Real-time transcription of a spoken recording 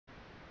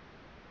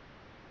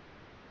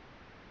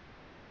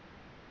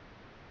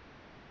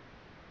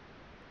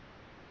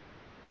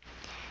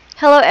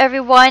Hello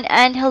everyone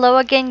and hello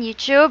again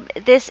YouTube.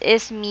 This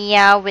is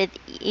Mia with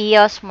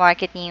EOS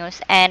Market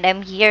News and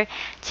I'm here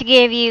to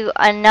give you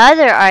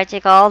another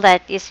article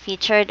that is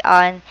featured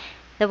on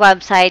the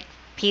website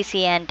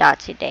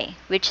PCN.today,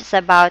 which is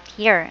about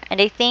here, and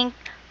I think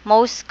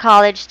most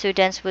college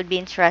students would be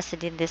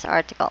interested in this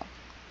article.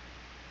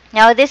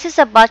 Now this is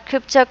about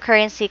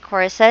cryptocurrency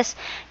courses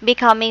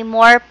becoming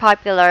more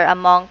popular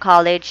among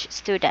college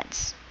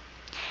students.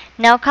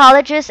 Now,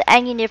 colleges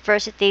and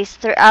universities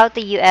throughout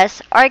the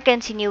US are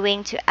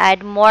continuing to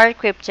add more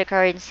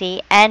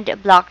cryptocurrency and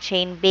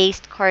blockchain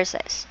based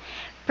courses,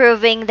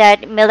 proving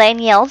that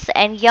millennials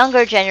and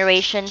younger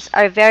generations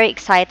are very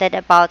excited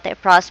about the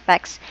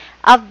prospects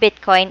of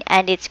Bitcoin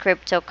and its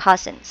crypto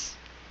cousins.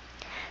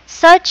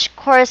 Such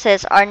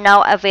courses are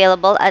now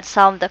available at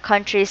some of the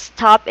country's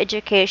top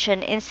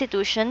education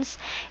institutions,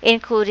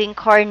 including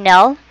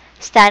Cornell,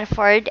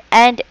 Stanford,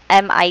 and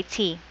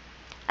MIT,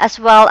 as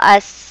well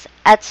as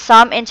at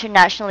some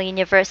international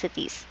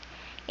universities.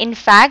 In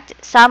fact,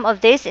 some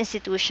of these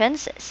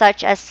institutions,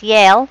 such as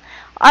Yale,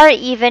 are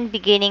even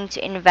beginning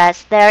to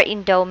invest their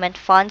endowment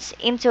funds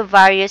into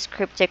various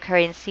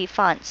cryptocurrency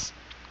funds.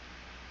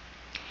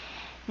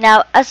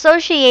 Now,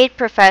 Associate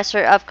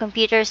Professor of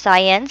Computer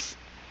Science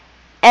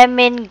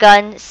Emin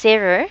Gun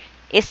Sirer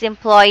is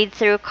employed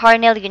through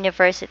Cornell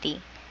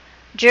University.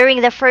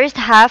 During the first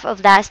half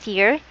of last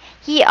year,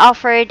 he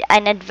offered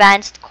an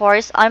advanced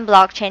course on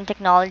blockchain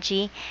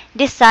technology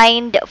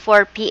designed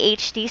for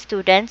PhD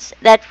students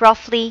that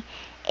roughly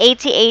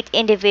 88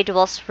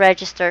 individuals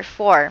registered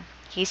for.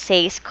 He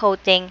says,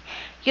 quoting,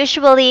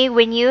 "Usually,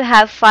 when you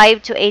have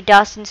 5 to a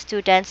dozen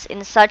students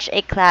in such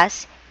a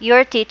class,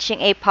 you're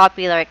teaching a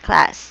popular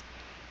class.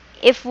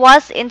 It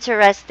was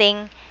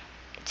interesting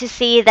to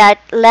see that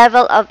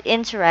level of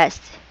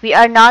interest. We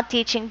are not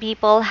teaching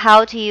people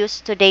how to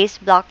use today's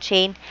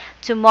blockchain.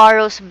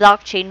 Tomorrow's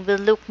blockchain will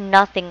look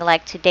nothing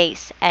like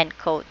today's." End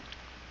quote.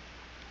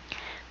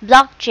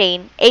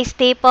 Blockchain, a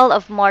staple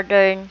of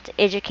modern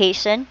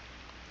education.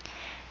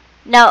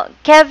 Now,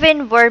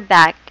 Kevin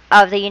Werbach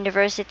of the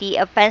University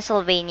of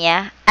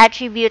Pennsylvania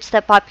attributes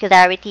the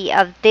popularity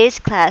of these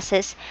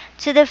classes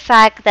to the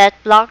fact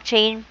that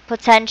blockchain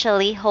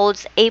potentially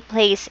holds a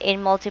place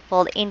in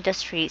multiple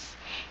industries,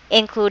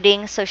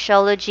 including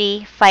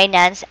sociology,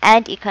 finance,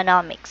 and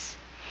economics.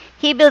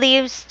 He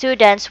believes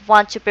students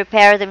want to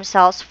prepare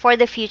themselves for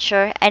the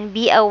future and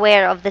be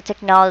aware of the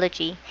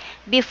technology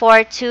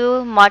before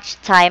too much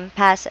time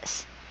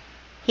passes.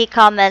 He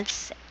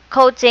comments,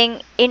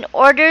 quoting, "In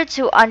order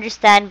to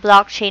understand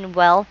blockchain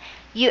well,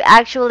 you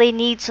actually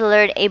need to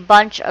learn a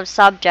bunch of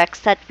subjects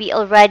that we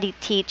already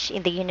teach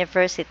in the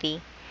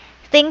university.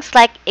 Things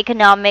like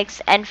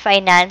economics and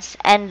finance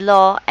and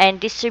law and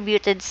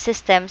distributed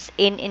systems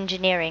in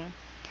engineering.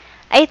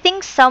 I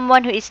think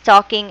someone who is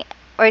talking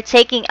or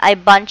taking a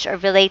bunch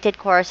of related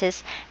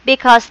courses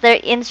because they're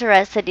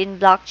interested in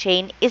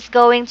blockchain is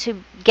going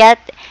to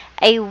get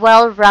a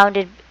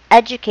well-rounded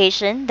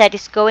education that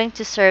is going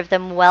to serve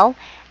them well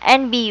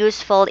and be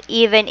useful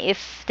even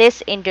if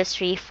this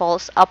industry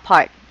falls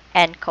apart."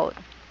 End quote.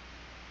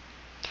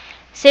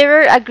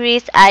 Sirer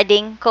agrees,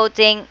 adding,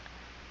 quoting,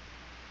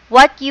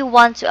 "What you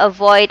want to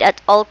avoid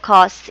at all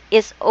costs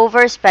is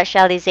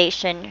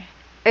over-specialization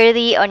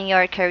early on in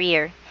your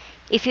career.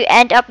 If you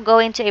end up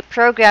going to a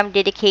program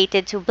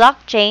dedicated to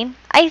blockchain,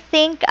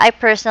 I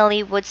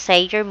personally would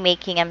say you're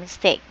making a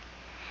mistake.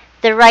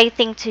 The right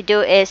thing to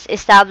do is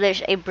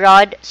establish a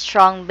broad,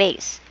 strong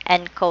base."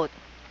 End quote.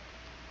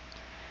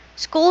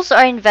 Schools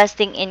are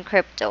investing in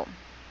crypto.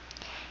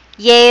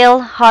 Yale,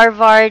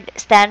 Harvard,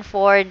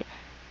 Stanford,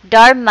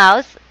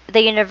 Dartmouth,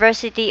 the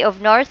University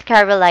of North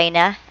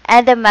Carolina,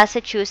 and the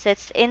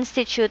Massachusetts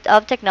Institute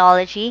of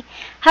Technology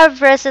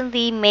have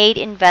recently made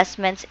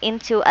investments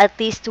into at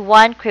least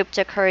one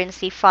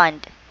cryptocurrency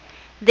fund.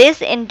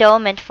 These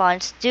endowment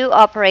funds do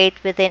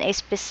operate within a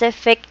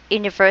specific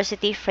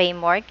university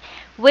framework,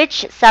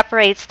 which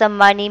separates the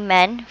money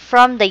men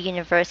from the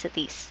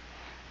universities.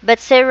 But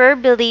Sirer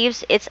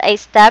believes it's a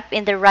step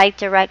in the right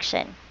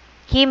direction.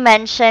 He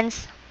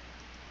mentions,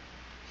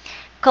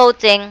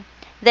 quoting,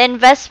 "The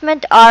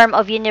investment arm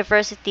of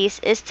universities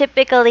is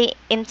typically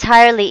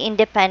entirely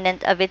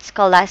independent of its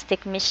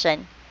scholastic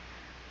mission.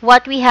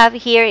 What we have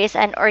here is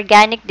an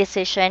organic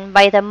decision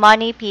by the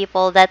money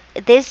people that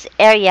this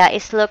area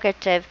is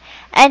lucrative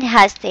and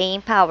has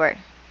staying power.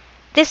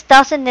 This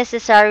doesn't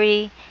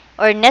necessarily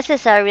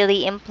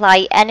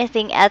imply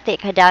anything at the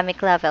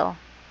academic level.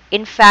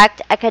 In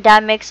fact,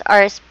 academics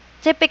are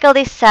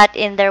typically set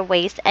in their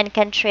ways and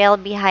can trail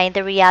behind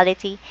the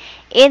reality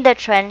in the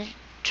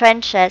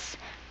trenches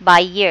by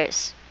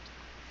years.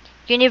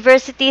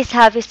 Universities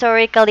have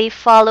historically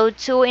followed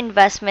two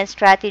investment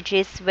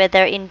strategies with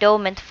their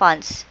endowment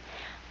funds.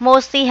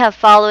 Mostly have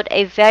followed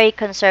a very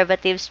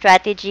conservative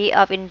strategy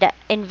of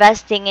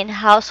investing in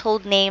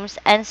household names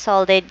and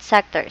solid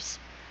sectors,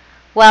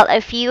 while a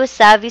few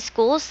savvy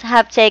schools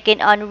have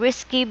taken on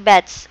risky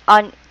bets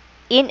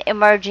in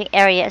emerging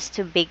areas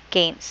to big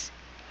gains.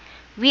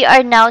 We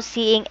are now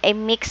seeing a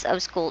mix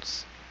of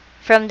schools.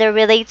 from the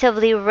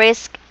relatively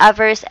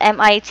risk-averse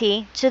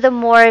MIT to the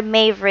more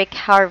maverick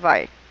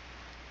Harvard.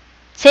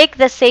 Take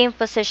the same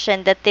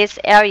position that this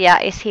area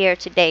is here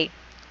today,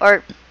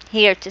 or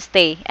here to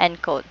stay,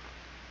 end quote.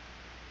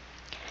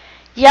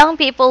 Young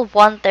people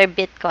want their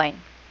Bitcoin.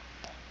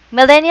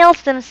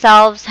 Millennials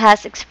themselves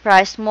has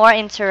expressed more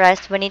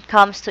interest when it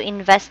comes to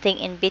investing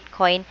in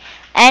Bitcoin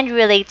and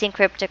relating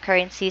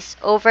cryptocurrencies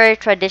over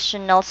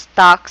traditional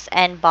stocks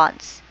and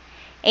bonds.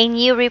 A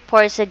new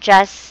report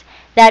suggests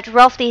that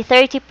roughly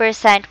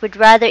 30% would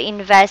rather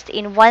invest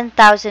in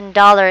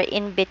 $1,000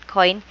 in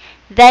Bitcoin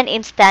than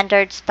in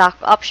standard stock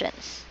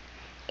options.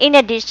 In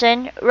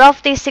addition,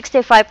 roughly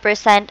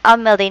 65% of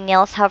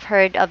millennials have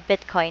heard of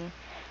Bitcoin,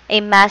 a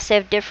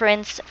massive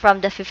difference from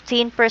the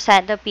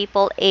 15% of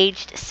people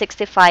aged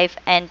 65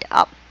 and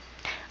up.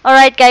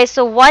 Alright guys,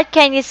 so what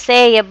can you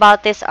say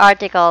about this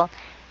article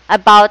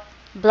about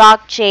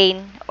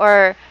blockchain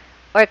or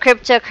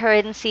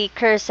cryptocurrency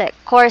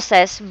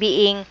courses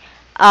being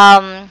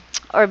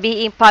or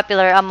being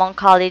popular among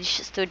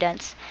college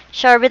students?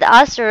 Share with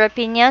us your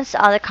opinions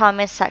on the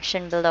comment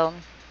section below.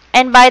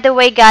 And by the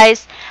way,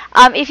 guys,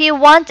 if you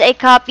want a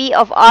copy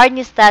of our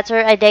newsletter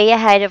a day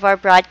ahead of our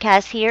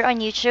broadcast here on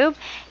YouTube,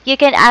 you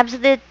can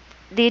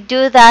absolutely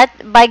do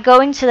that by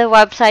going to the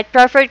website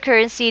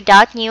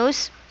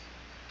PreferredCurrency.News.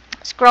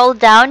 Scroll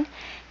down,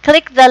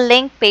 click the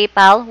link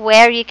PayPal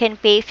where you can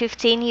pay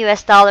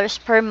 $15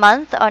 per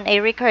month on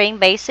a recurring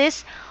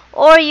basis,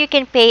 or you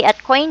can pay at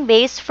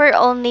Coinbase for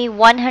only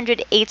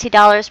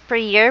 $180 per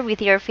year with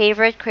your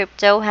favorite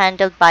crypto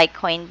handled by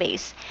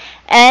Coinbase.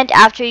 And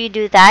after you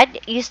do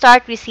that, you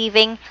start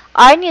receiving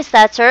our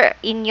newsletter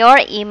in your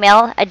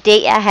email a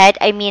day ahead.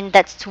 I mean,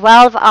 that's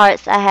 12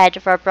 hours ahead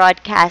of our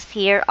broadcast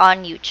here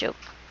on YouTube.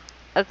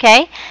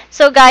 Okay?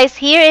 So guys,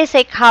 here is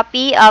a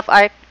copy of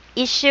our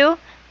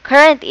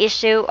current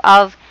issue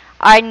of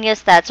our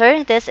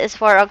newsletter. This is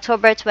for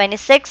October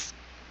 26th.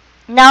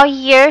 Now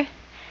here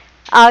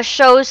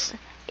shows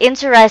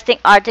interesting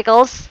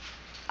articles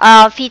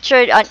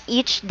featured on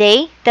each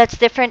day. That's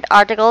different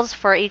articles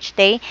for each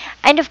day.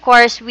 And of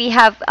course, we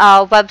have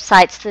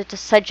websites to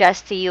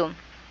suggest to you.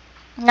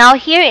 Now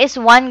here is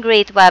one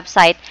great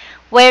website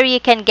where you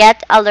can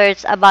get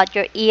alerts about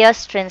your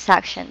EOS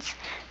transactions.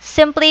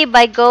 Simply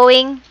by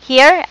going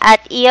here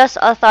at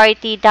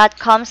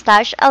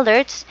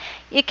eosauthority.com/alerts,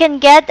 you can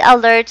get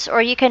alerts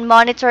or you can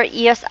monitor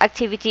EOS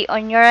activity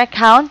on your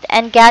account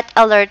and get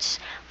alerts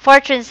for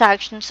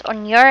transactions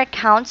on your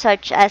account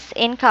such as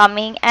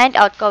incoming and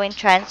outgoing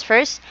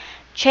transfers,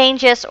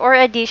 changes or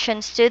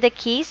additions to the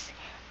keys,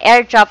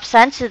 airdrop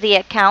sent to the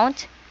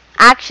account,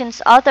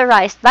 actions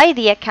authorized by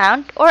the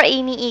account, or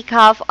any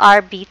ECOF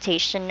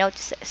arbitration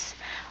notices.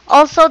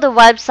 Also, the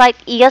website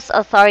EOS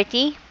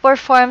Authority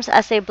performs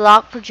as a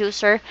block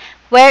producer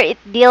where it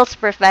deals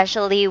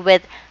professionally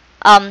with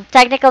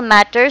technical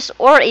matters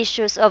or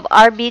issues of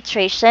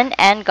arbitration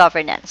and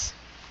governance.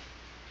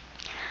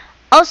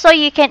 Also,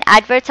 you can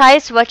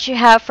advertise what you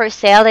have for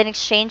sale in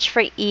exchange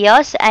for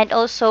EOS and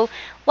also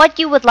what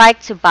you would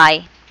like to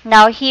buy.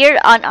 Now here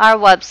on our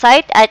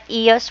website at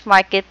EOS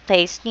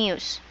Marketplace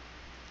News.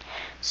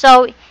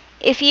 So,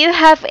 if you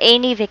have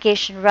any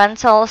vacation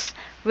rentals,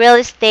 real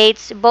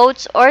estates,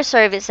 boats, or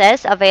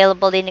services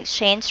available in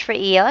exchange for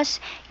EOS,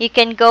 you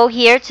can go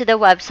here to the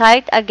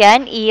website,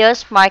 again,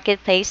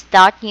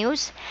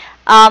 eosmarketplace.news.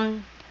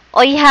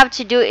 All you have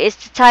to do is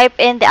to type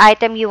in the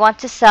item you want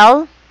to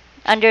sell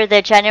under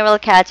the general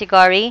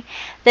category,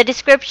 the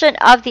description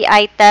of the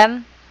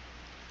item,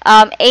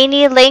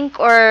 any link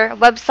or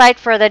website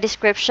for the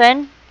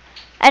description,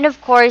 and of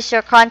course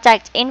your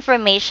contact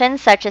information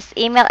such as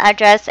email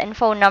address and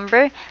phone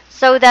number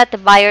so that the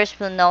buyers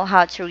will know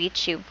how to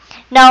reach you.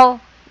 Now,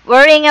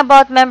 worrying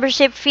about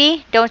membership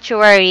fee, don't you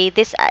worry.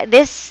 This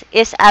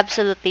is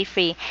absolutely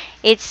free.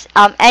 It's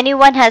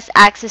anyone has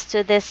access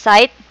to this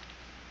site,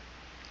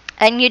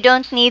 and you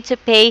don't need to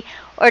pay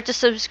or to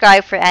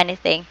subscribe for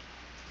anything.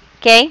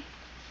 Okay?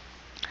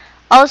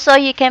 Also,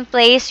 you can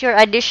place your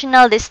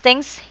additional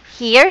listings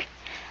here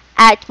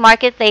at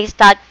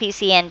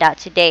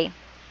marketplace.pcn.today.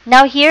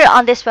 Now here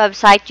on this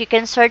website, you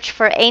can search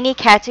for any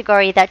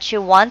category that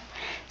you want,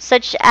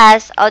 such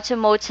as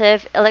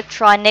automotive,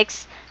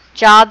 electronics,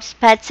 jobs,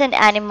 pets and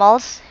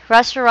animals,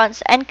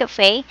 restaurants and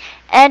cafe,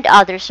 and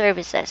other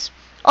services.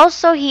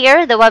 Also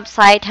here, the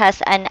website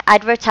has an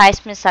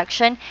advertisement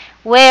section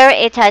where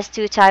it has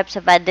two types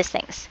of ad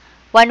listings,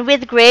 one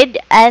with grid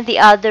and the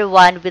other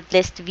one with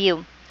list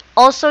view.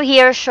 Also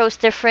here shows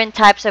different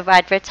types of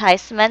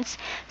advertisements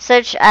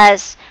such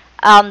as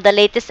the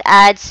latest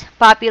ads,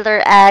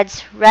 popular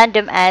ads,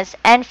 random ads,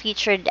 and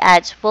featured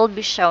ads will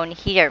be shown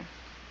here.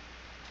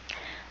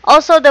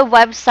 Also, the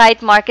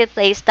website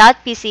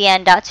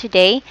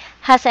marketplace.pcn.today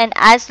has an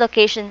ads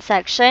location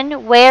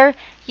section where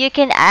you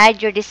can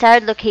add your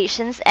desired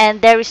locations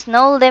and there is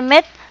no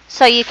limit,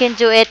 so you can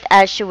do it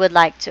as you would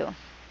like to.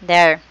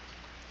 There.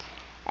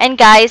 And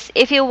guys,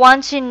 if you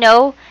want to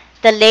know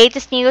the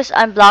latest news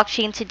on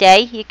blockchain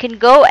today, you can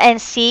go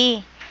and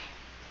see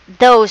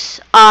those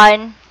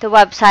on the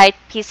website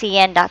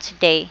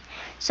PCN.today.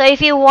 So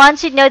if you want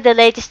to know the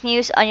latest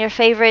news on your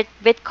favorite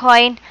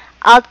Bitcoin,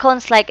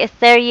 altcoins like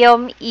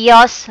Ethereum,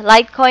 EOS,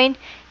 Litecoin,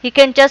 you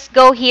can just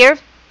go here.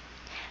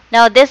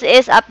 Now this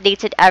is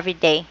updated every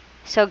day.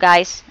 So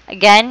guys,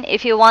 again,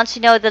 if you want to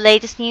know the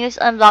latest news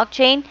on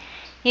blockchain,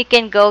 you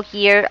can go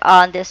here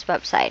on this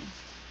website.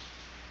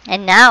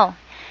 And now,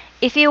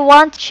 if you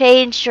want to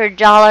change your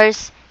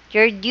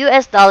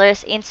US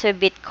dollars into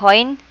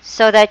Bitcoin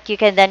so that you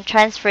can then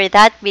transfer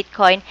that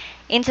Bitcoin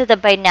into the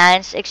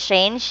Binance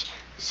exchange,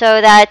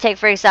 so that, take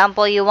for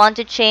example, you want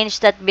to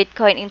change that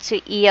Bitcoin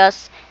into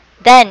EOS,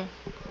 then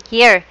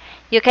here,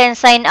 you can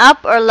sign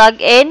up or log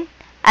in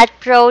at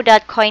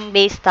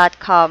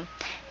pro.coinbase.com.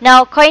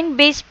 Now,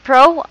 Coinbase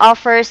Pro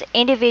offers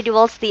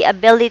individuals the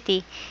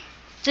ability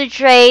to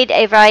trade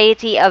a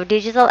variety of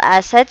digital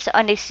assets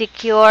on a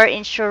secure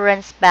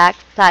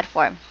insurance-backed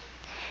platform.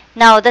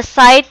 Now, the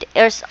site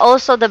is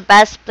also the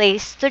best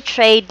place to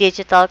trade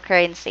digital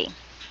currency.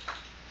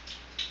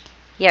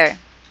 Here.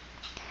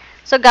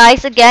 So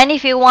guys, again,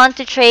 if you want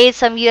to trade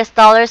some US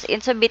dollars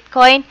into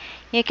Bitcoin,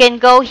 you can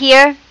go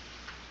here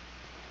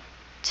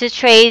to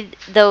trade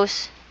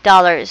those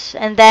dollars.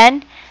 And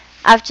then,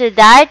 after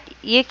that,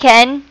 you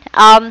can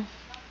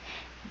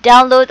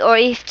download, or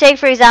if, take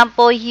for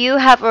example, you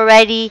have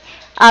already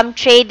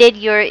traded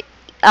your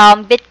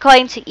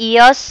Bitcoin to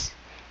EOS,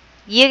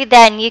 you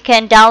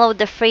can download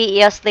the free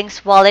EOS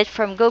Links wallet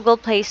from Google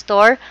Play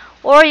Store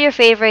or your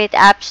favorite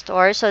app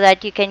store so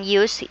that you can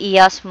use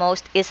EOS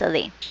most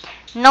easily.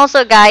 And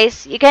also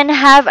guys, you can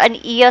have an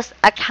EOS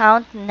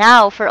account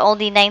now for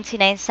only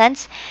 99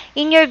 cents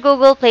in your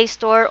Google Play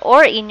Store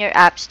or in your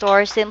App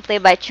Store simply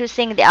by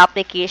choosing the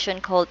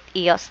application called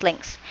EOS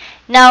Links.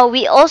 Now,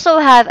 we also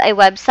have a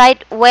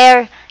website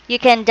where you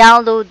can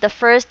download the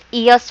first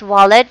EOS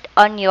wallet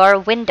on your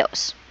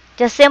Windows.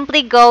 Just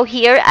simply go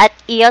here at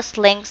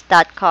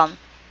eoslinks.com.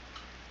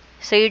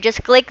 So you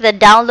just click the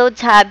download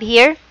tab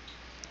here,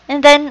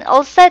 and then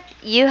all set,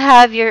 you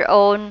have your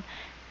own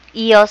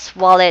EOS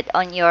wallet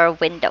on your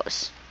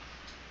Windows.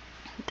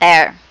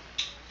 There.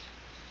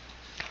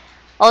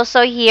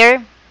 Also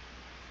here,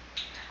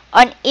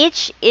 on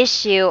each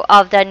issue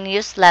of the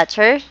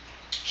newsletter,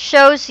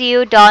 shows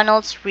you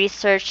Donald's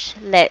research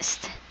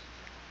list,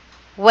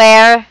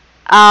 where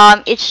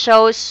it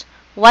shows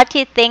what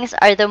he thinks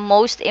are the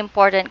most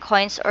important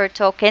coins or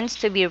tokens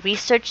to be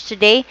researched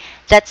today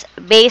that's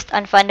based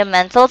on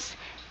fundamentals.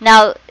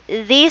 Now,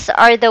 these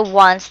are the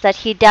ones that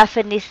he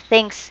definitely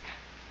thinks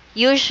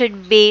you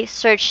should be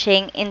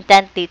searching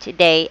intently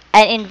today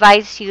and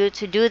invites you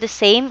to do the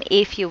same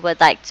if you would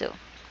like to.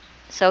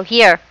 So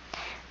here,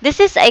 this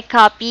is a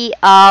copy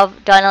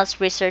of Donald's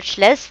research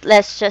list.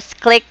 Let's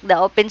just click the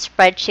open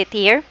spreadsheet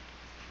here.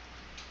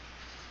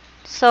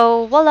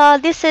 So voila,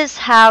 this is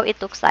how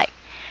it looks like.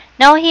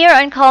 Now here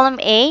on column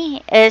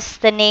A is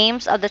the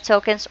names of the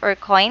tokens or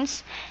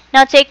coins.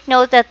 Now take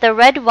note that the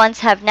red ones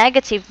have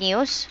negative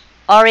news,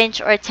 orange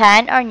or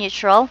tan are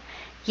neutral,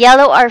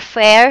 yellow are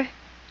fair,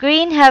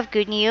 green have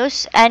good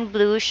news, and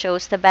blue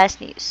shows the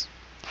best news.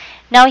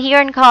 Now here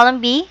on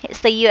column B is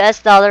the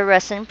US dollar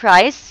recent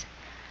price.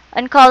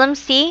 On column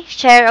C,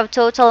 share of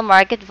total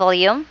market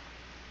volume.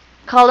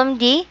 Column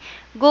D,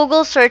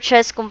 Google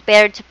searches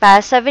compared to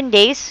past 7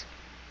 days.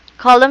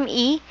 Column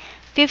E,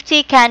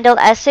 50 candle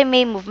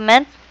SMA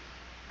movement.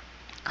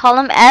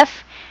 Column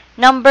F,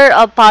 number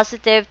of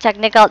positive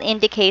technical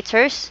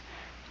indicators.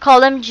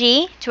 Column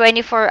G,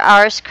 24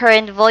 hours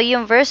current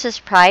volume versus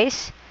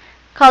price.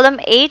 Column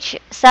H,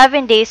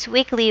 7 days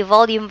weekly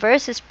volume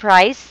versus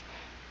price.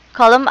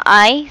 Column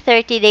I,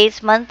 30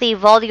 days monthly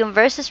volume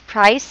versus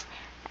price.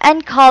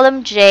 And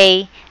column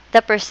J,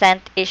 the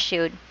percent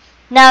issued.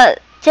 Now,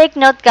 take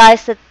note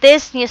guys that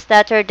this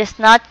newsletter does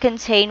not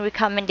contain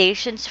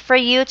recommendations for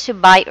you to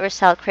buy or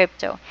sell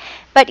crypto.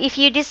 But if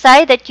you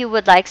decide that you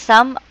would like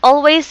some,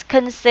 always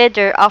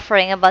consider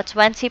offering about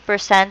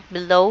 20%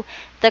 below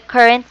the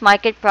current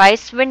market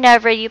price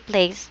whenever you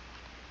place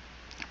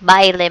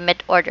buy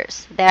limit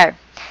orders. There.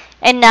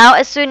 And now,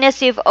 as soon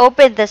as you've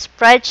opened the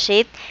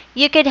spreadsheet,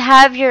 you could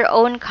have your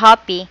own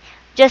copy.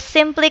 Just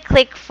simply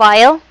click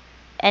File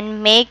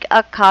and Make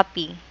a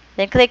Copy.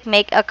 Then click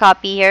Make a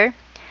Copy here,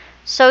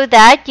 so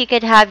that you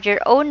can have your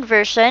own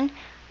version,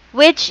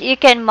 which you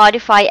can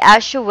modify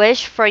as you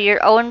wish for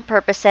your own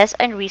purposes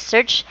and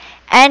research.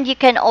 And you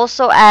can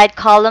also add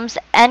columns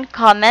and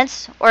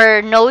comments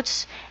or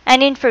notes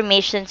and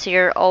information to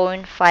your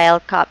own file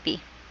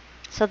copy.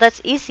 So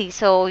that's easy.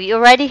 So you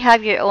already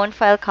have your own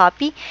file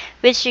copy,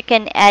 which you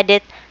can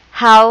edit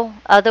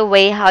the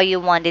way how you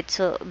want it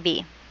to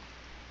be.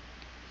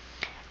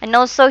 And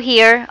also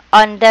here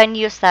on the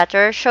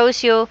newsletter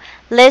shows you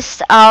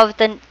lists of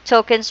the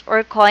tokens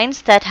or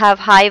coins that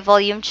have high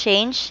volume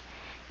change,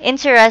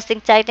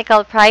 interesting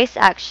technical price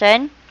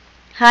action,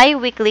 high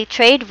weekly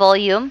trade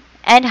volume,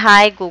 and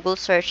high Google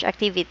search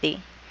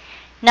activity.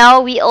 Now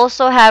we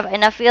also have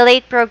an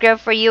affiliate program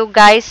for you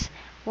guys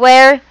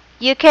where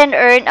you can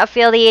earn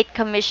affiliate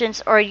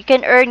commissions, or you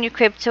can earn your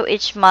crypto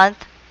each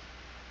month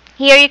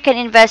Here you can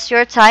invest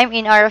your time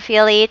in our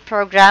affiliate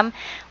program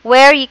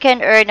where you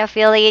can earn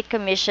affiliate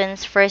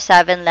commissions for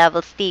 7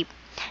 levels deep.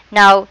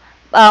 Now,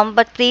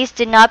 but please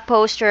do not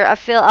post your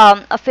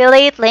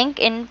affiliate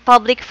link in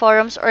public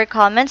forums or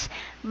comments,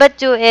 but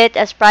do it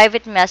as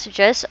private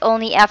messages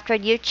only after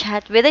you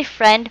chat with a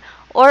friend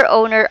or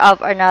owner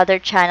of another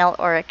channel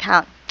or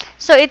account.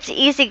 So it's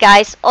easy,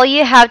 guys. All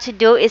you have to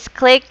do is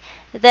click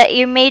the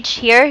image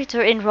here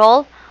to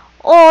enroll,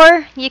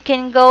 or you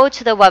can go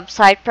to the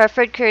website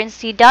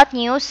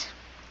PreferredCurrency.News,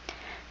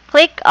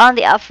 click on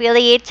the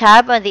affiliate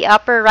tab on the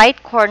upper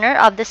right corner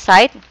of the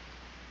site,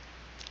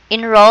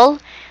 enroll,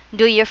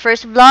 do your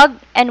first blog,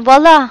 and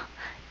voila,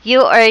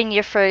 you earn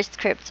your first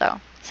crypto.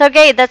 So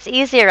okay, that's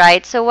easy,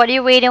 right? So what are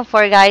you waiting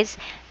for, guys?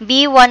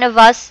 Be one of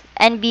us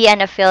and be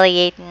an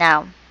affiliate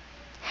now.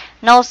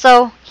 And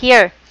also,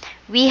 here,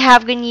 we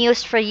have good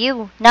news for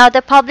you. Now,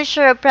 the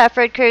publisher of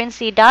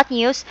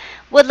PreferredCurrency.News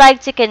would like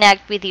to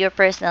connect with you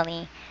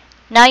personally.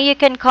 Now, you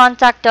can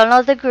contact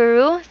Donald the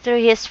Guru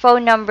through his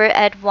phone number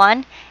at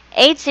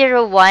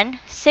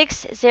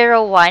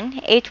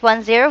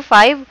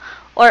 1-801-601-8105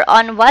 or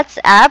on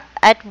WhatsApp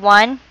at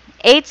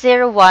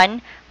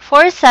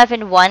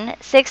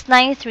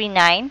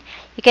 1-801-471-6939.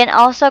 You can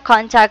also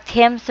contact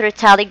him through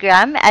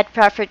Telegram at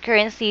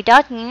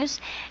PreferredCurrency.News,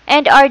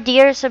 and our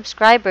dear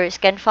subscribers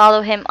can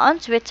follow him on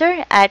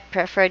Twitter at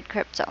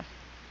PreferredCrypto.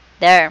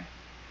 There.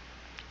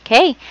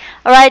 Okay.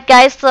 Alright,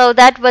 guys, so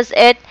that was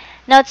it.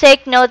 Now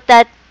take note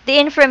that the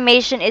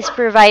information is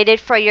provided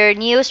for your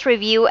news,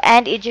 review,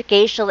 and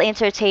educational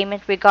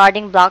entertainment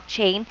regarding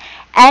blockchain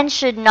and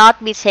should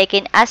not be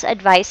taken as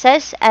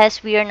advices,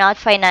 as we are not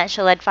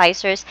financial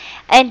advisors,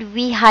 and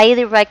we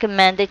highly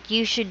recommend that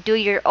you should do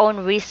your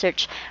own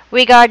research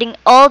regarding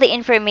all the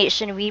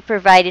information we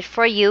provided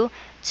for you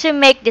to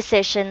make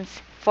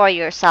decisions for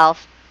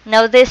yourself.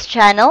 Now, this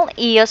channel,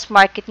 EOS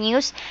Market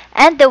News,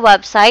 and the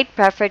website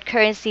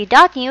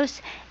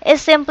PreferredCurrency.News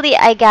is simply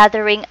a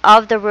gathering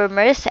of the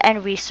rumors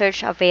and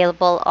research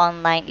available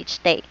online each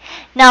day.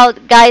 Now,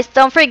 guys,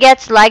 don't forget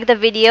to like the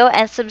video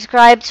and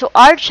subscribe to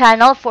our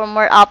channel for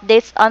more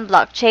updates on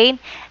blockchain.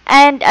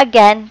 And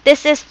again,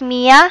 this is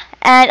Mia,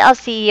 and I'll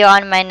see you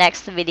on my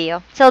next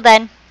video. Till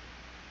then.